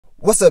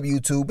What's up,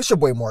 YouTube? It's your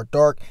boy Mark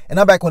Dark, and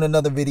I'm back with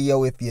another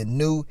video. If you're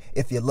new,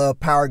 if you love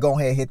power, go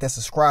ahead and hit that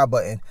subscribe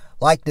button,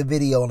 like the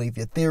video, and leave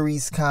your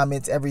theories,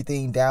 comments,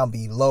 everything down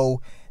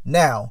below.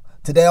 Now,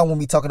 today I'm going to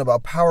be talking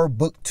about Power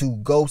Book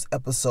 2 Ghost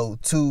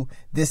Episode 2.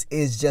 This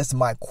is just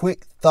my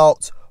quick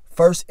thoughts,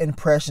 first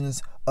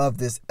impressions of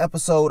this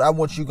episode. I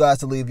want you guys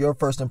to leave your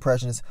first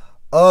impressions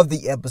of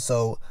the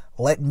episode.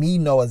 Let me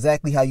know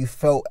exactly how you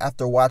felt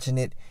after watching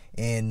it,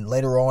 and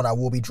later on I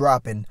will be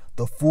dropping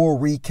the full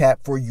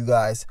recap for you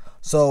guys.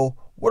 So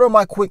what are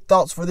my quick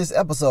thoughts for this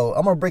episode?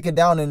 I'm gonna break it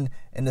down in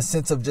the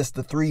sense of just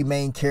the three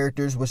main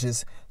characters, which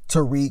is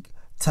Tariq,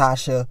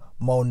 Tasha,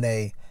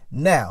 Monet.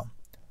 Now,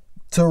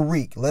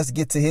 Tariq, let's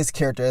get to his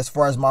character. As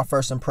far as my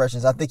first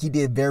impressions, I think he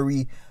did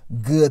very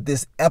good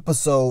this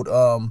episode.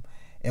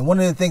 And one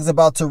of the things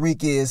about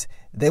Tariq is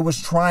they was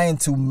trying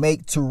to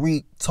make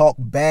Tariq talk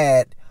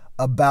bad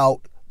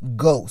about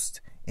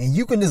Ghost. And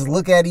you can just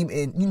look at him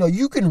and,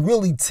 you can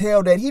really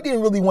tell that he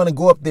didn't really want to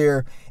go up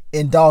there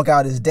and dog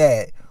out his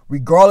dad.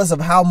 Regardless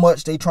of how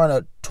much they trying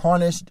to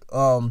tarnish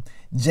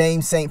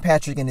James St.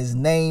 Patrick and his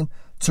name,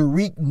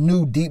 Tariq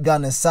knew deep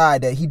down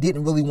inside that he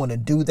didn't really want to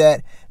do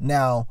that.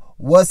 Now,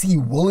 was he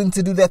willing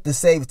to do that to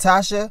save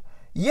Tasha?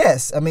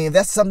 Yes. I mean, if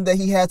that's something that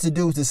he had to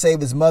do to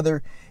save his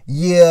mother,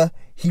 yeah,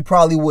 he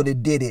probably would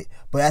have did it.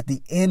 But at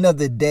the end of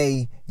the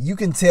day, you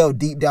can tell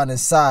deep down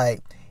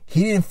inside,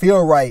 he didn't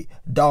feel right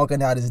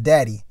dogging out his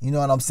daddy. You know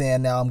what I'm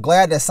saying? Now, I'm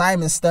glad that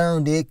Simon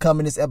Stern did come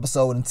in this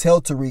episode and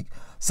tell Tariq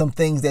some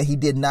things that he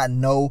did not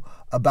know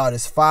about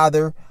his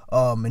father.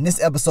 In this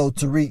episode,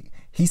 Tariq,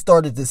 he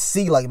started to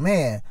see like,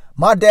 man,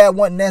 my dad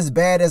wasn't as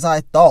bad as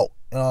I thought.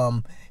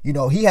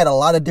 He had a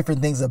lot of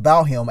different things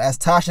about him. As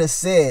Tasha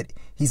said,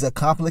 he's a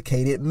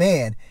complicated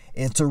man.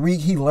 And Tariq,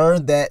 he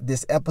learned that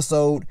this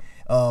episode,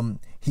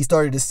 he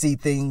started to see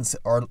things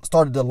or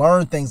started to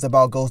learn things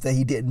about Ghost that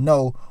he didn't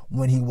know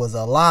when he was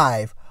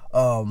alive.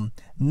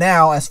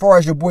 Now, as far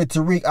as your boy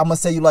Tariq, I'm gonna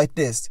say you like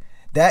this.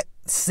 That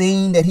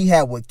scene that he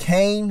had with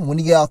Kane when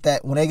they got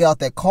out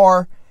that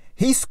car,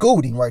 he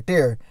schooled him right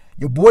there.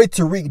 Your boy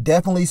Tariq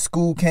definitely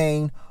schooled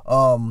Kane.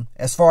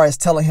 As far as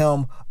telling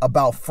him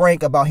about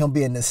Frank, about him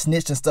being the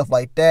snitch and stuff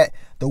like that.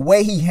 The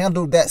way he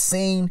handled that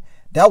scene,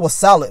 that was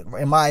solid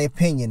in my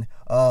opinion.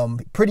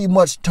 Pretty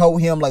much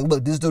told him like,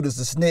 look, this dude is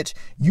a snitch.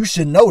 You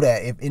should know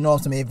that. If you know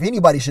what I'm saying, if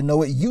anybody should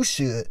know it, you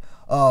should.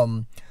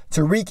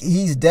 Tariq,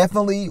 he's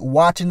definitely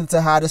watching the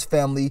Tejada's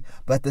family,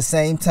 but at the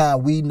same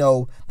time, we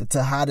know the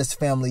Tejada's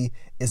family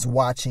is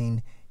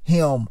watching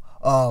him.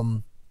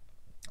 And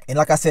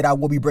like I said, I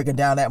will be breaking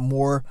down that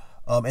more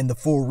in the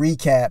full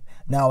recap.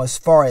 Now, as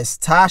far as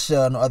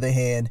Tasha, on the other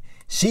hand,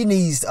 she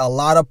needs a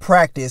lot of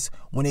practice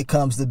when it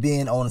comes to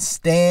being on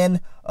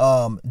stand.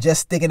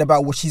 Just thinking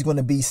about what she's going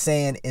to be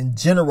saying in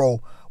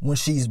general when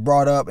she's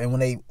brought up and when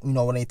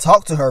they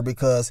talk to her,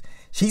 because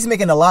she's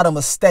making a lot of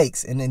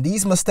mistakes, and then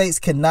these mistakes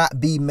cannot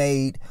be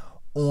made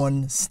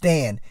on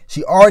stand.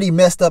 She already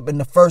messed up in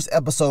the first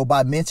episode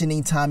by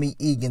mentioning Tommy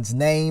Egan's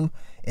name.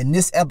 In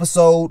this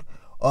episode,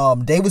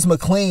 Davis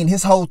MacLean,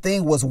 his whole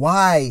thing was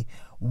why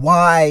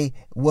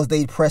was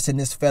they pressing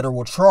this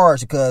federal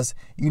charge? Because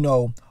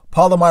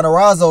Paula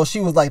Matarazzo,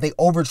 she was like, they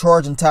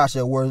overcharging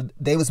Tasha, where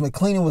Davis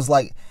MacLean was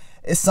like,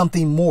 it's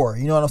something more.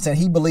 You know what I'm saying?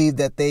 He believed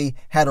that they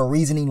had a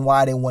reasoning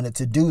why they wanted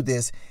to do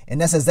this, and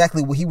that's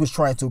exactly what he was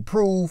trying to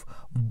prove.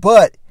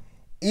 But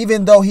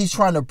even though he's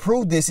trying to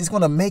prove this, it's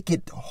going to make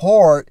it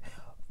hard,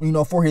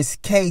 for his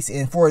case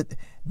and for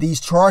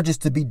these charges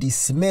to be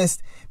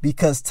dismissed,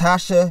 because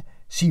Tasha,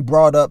 she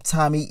brought up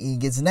Tommy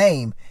Egan's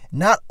name.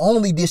 Not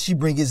only did she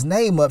bring his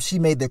name up, she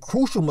made the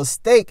crucial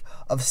mistake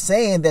of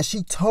saying that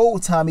she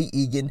told Tommy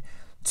Egan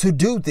to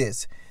do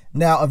this.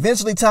 Now,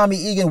 eventually Tommy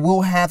Egan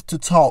will have to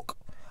talk.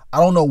 I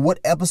don't know what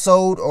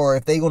episode or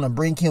if they're going to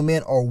bring him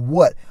in or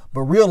what.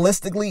 But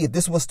realistically, if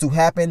this was to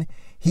happen,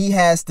 he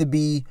has to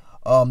be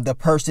the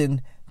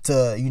person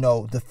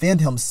to,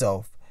 defend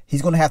himself.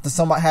 He's going to have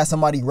to have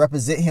somebody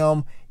represent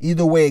him.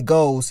 Either way it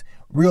goes,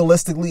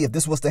 realistically, if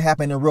this was to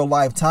happen in real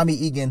life, Tommy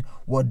Egan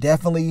will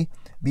definitely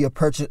be a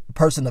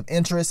person of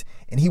interest,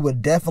 and he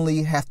would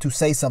definitely have to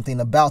say something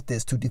about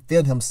this to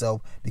defend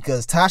himself,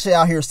 because Tasha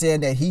out here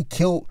saying that he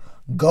killed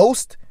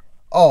Ghost.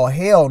 Oh,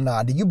 hell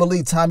nah. Do you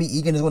believe Tommy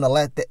Egan is going to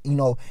let that,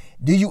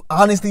 do you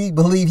honestly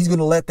believe he's going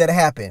to let that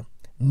happen?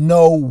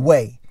 No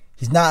way.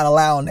 He's not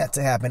allowing that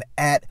to happen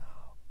at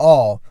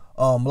all.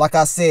 Like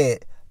I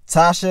said,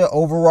 Tasha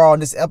overall in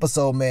this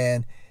episode,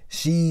 man,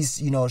 she's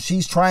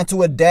trying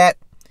to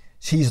adapt.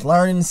 She's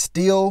learning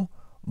still,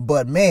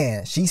 but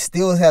man, she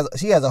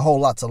has a whole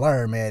lot to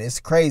learn, man.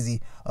 It's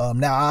crazy.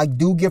 Now I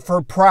do give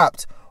her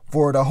props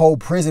for the whole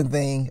prison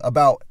thing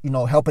about,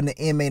 helping the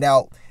inmate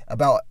out,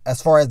 about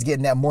as far as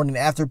getting that morning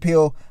after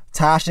pill.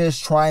 Tasha's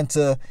trying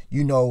to,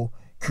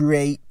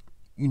 create,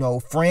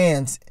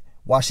 friends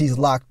while she's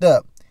locked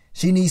up.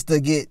 She needs to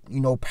get,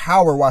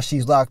 power while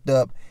she's locked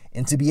up,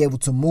 and to be able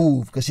to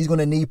move, because she's going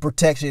to need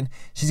protection.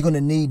 She's going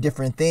to need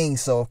different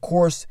things. So of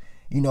course,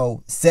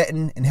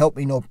 setting and help,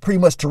 pretty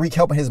much Tariq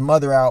helping his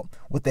mother out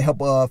with the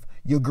help of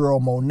your girl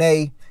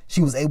Monet.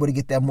 She was able to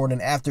get that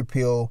morning after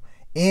pill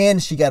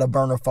and she got a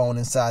burner phone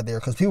inside there,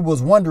 because people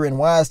was wondering,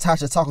 why is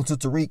Tasha talking to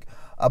Tariq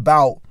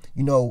about,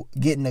 you know,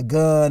 getting a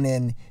gun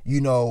and, you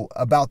know,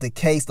 about the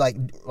case, like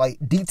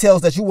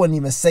details that you wouldn't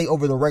even say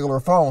over the regular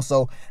phone.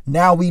 So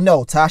now we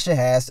know Tasha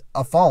has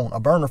a phone, a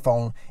burner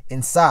phone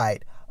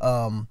inside.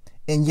 And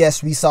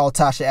yes, we saw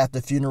Tasha at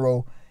the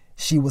funeral.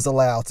 She was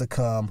allowed to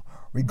come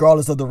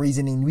regardless of the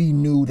reasoning. We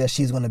knew that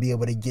she's going to be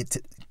able to get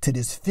to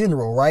this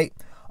funeral, right?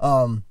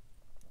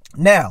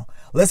 Now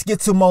let's get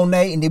to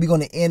Monet, and then we're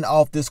going to end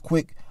off this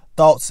quick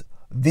thoughts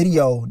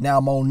video. Now,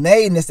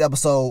 Monet in this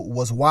episode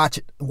was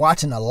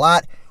watching a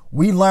lot.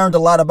 We learned a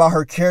lot about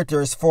her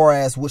character as far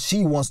as what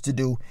she wants to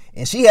do,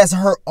 and she has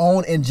her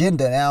own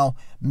agenda. Now,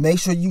 make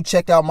sure you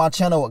check out my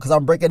channel, because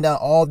I'm breaking down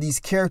all these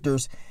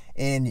characters,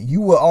 and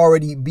you will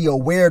already be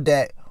aware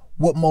that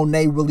what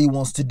Monet really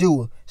wants to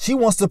do. She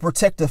wants to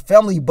protect the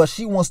family, but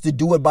she wants to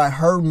do it by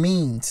her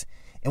means.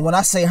 And when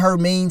I say her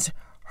means,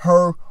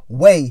 her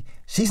way.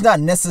 She's not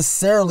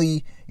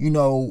necessarily, you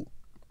know,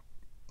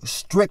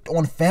 strict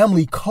on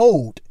family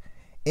code.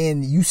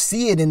 And you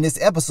see it in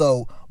this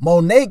episode.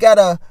 Monet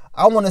got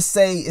I want to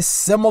say it's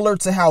similar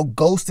to how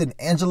Ghost and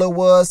Angela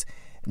was.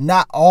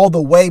 Not all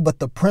the way, but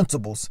the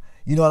principles.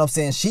 You know what I'm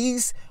saying?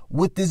 She's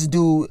with this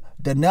dude,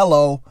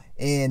 Danilo,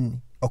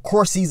 and of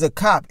course he's a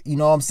cop, you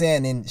know what I'm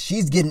saying? And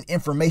she's getting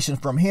information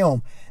from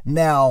him.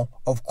 Now,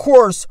 of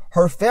course,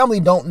 her family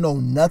don't know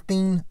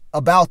nothing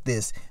about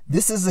this.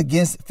 This is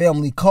against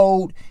family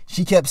code.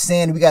 She kept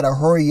saying we got to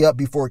hurry up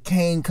before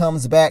Kane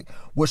comes back,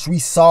 which we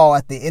saw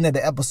at the end of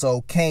the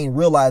episode. Kane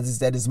realizes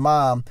that his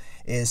mom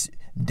is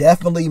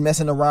definitely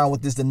messing around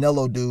with this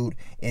Danilo dude,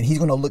 and he's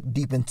going to look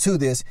deep into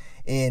this.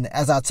 And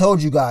as I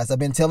told you guys, I've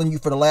been telling you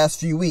for the last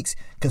few weeks,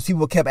 because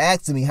people kept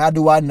asking me, how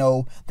do I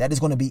know that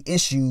there's going to be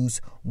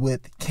issues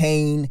with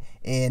Kane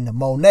and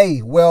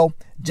Monet? Well,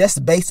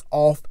 just based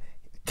off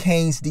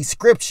Kane's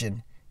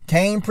description.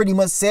 Kane pretty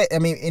much said, I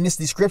mean, in this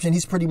description,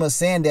 he's pretty much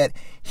saying that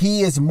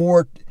he is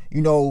more,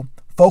 you know,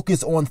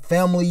 focused on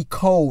family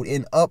code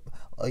and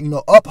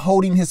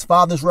upholding his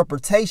father's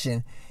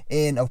reputation.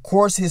 And of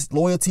course, his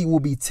loyalty will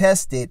be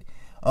tested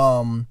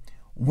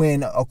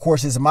when, of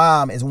course, his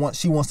mom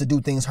she wants to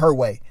do things her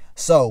way.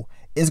 So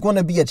it's going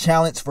to be a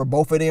challenge for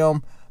both of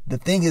them. The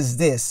thing is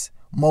this: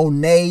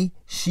 Monet,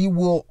 she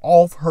will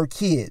off her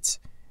kids.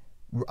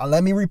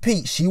 Let me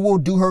repeat: she will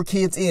do her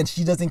kids in.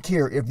 She doesn't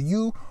care if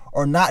you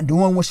are not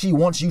doing what she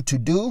wants you to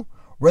do,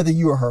 whether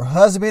you are her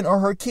husband or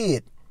her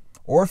kid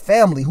or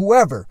family,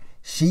 whoever.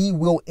 She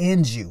will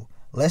end you.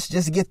 Let's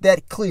just get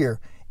that clear.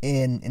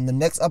 In the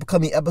next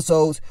upcoming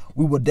episodes,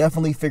 we will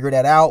definitely figure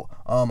that out.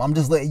 I'm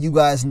just letting you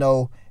guys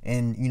know.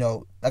 And, you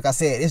know, like I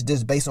said, it's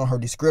just based on her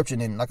description.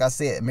 And like I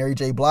said, Mary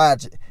J.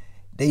 Blige,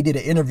 they did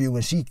an interview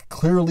and she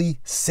clearly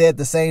said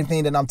the same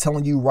thing that I'm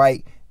telling you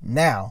right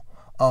now.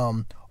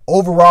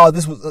 Overall,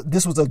 this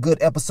was a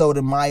good episode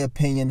in my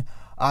opinion.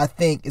 I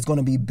think it's going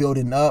to be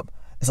building up.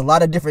 There's a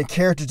lot of different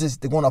characters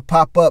that are going to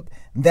pop up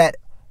that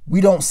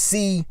we don't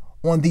see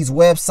on these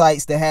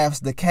websites that have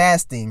the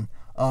casting.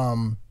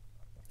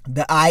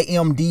 The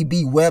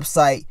IMDb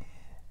website,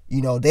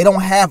 you know, they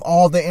don't have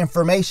all the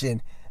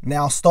information.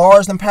 Now,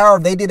 Stars and Power,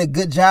 they did a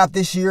good job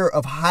this year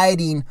of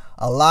hiding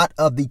a lot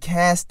of the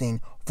casting.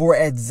 For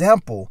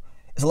example,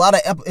 it's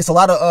a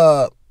lot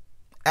of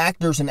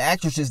actors and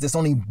actresses that's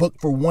only booked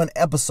for one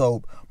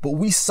episode. But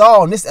we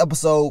saw in this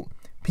episode,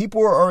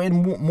 people are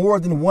in more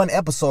than one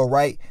episode,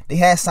 right? They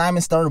had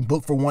Simon Stern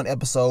booked for one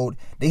episode.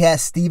 They had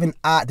Stephen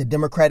Ott, the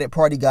Democratic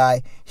Party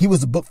guy. He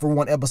was booked for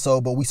one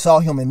episode, but we saw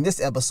him in this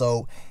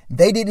episode.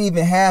 They didn't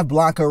even have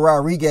Blanca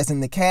Rodriguez in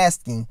the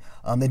casting.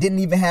 They didn't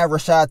even have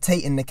Rashad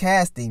Tate in the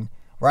casting,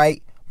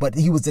 right? But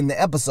he was in the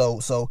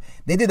episode. So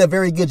they did a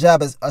very good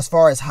job as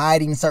far as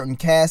hiding certain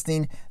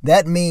casting.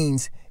 That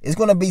means it's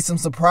going to be some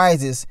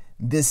surprises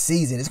this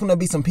season. It's going to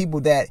be some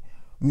people that,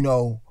 you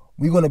know,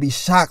 we're going to be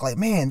shocked, like,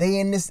 man, they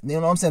in this, you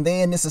know what I'm saying?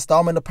 They in this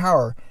installment of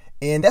Power.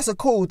 And that's a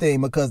cool thing,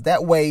 because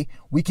that way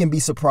we can be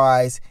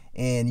surprised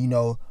and, you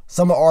know,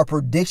 some of our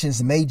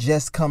predictions may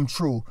just come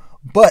true.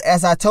 But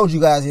as I told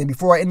you guys, and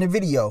before I end the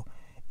video,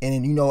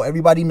 and, you know,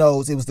 everybody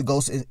knows it was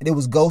Ghost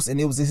and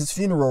it was his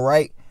funeral,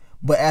 right?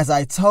 But as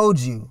I told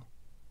you,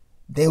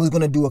 they was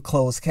going to do a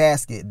closed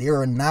casket. They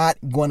are not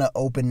going to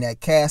open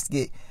that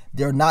casket.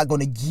 They're not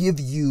going to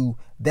give you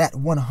that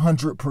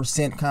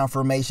 100%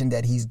 confirmation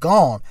that he's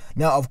gone.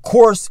 Now, of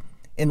course,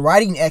 in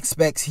writing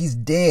aspects, he's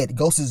dead.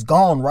 Ghost is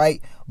gone,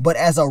 right? But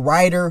as a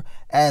writer,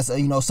 as a,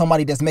 you know,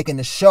 somebody that's making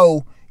the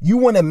show, you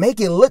want to make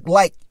it look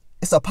like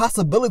it's a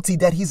possibility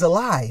that he's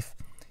alive.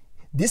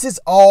 This is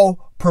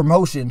all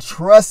promotion,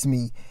 trust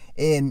me.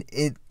 And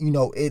it, you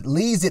know, it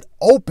leaves it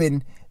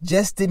open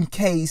just in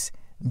case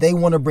they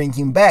want to bring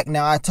him back.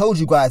 Now, I told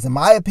you guys, in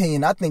my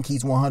opinion, I think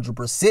he's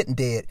 100%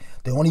 dead.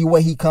 The only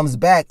way he comes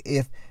back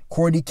if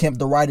Courtney Kemp,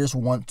 the writers,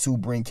 want to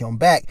bring him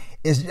back.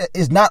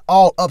 It's not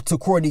all up to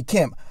Courtney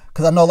Kemp,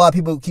 because I know a lot of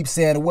people keep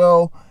saying,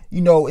 well,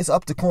 you know, it's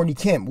up to Courtney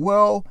Kemp.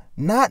 Well,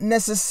 not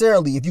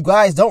necessarily. If you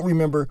guys don't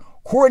remember,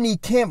 Courtney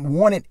Kemp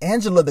wanted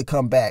Angela to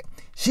come back.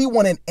 She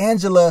wanted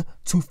Angela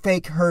to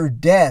fake her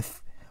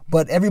death.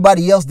 But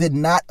everybody else did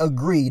not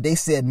agree. They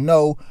said,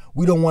 no,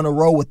 we don't want to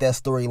roll with that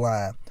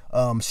storyline.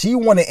 She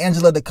wanted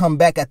Angela to come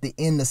back at the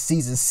end of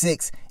season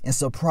 6 and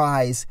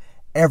surprise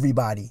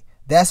everybody.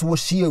 That's what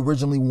she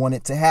originally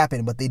wanted to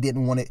happen, but they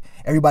didn't want it.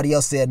 Everybody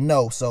else said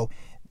no. So,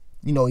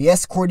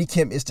 yes, Courtney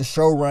Kemp is the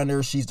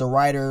showrunner. She's the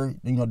writer,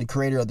 the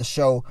creator of the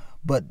show,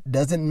 but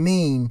doesn't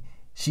mean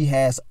she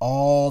has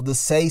all the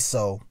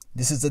say-so.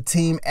 This is a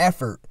team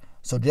effort.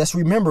 So just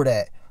remember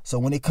that. So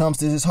when it comes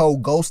to this whole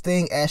Ghost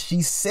thing, as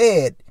she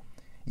said,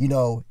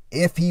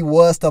 if he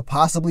was to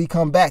possibly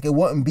come back, it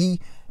wouldn't be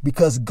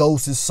because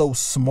Ghost is so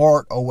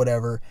smart or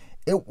whatever.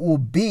 It will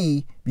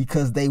be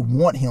because they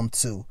want him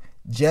to.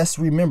 Just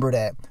remember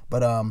that.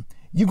 But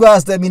you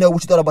guys let me know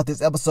what you thought about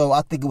this episode.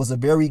 I think it was a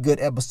very good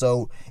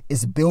episode.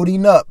 It's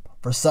building up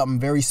for something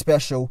very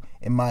special,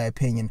 in my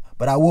opinion.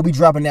 But I will be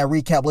dropping that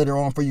recap later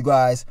on for you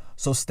guys,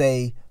 so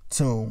stay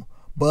tuned.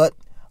 But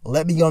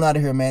let me get on out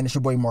of here, man. It's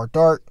your boy Mark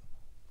Dark.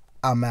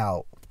 I'm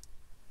out.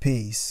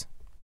 Peace.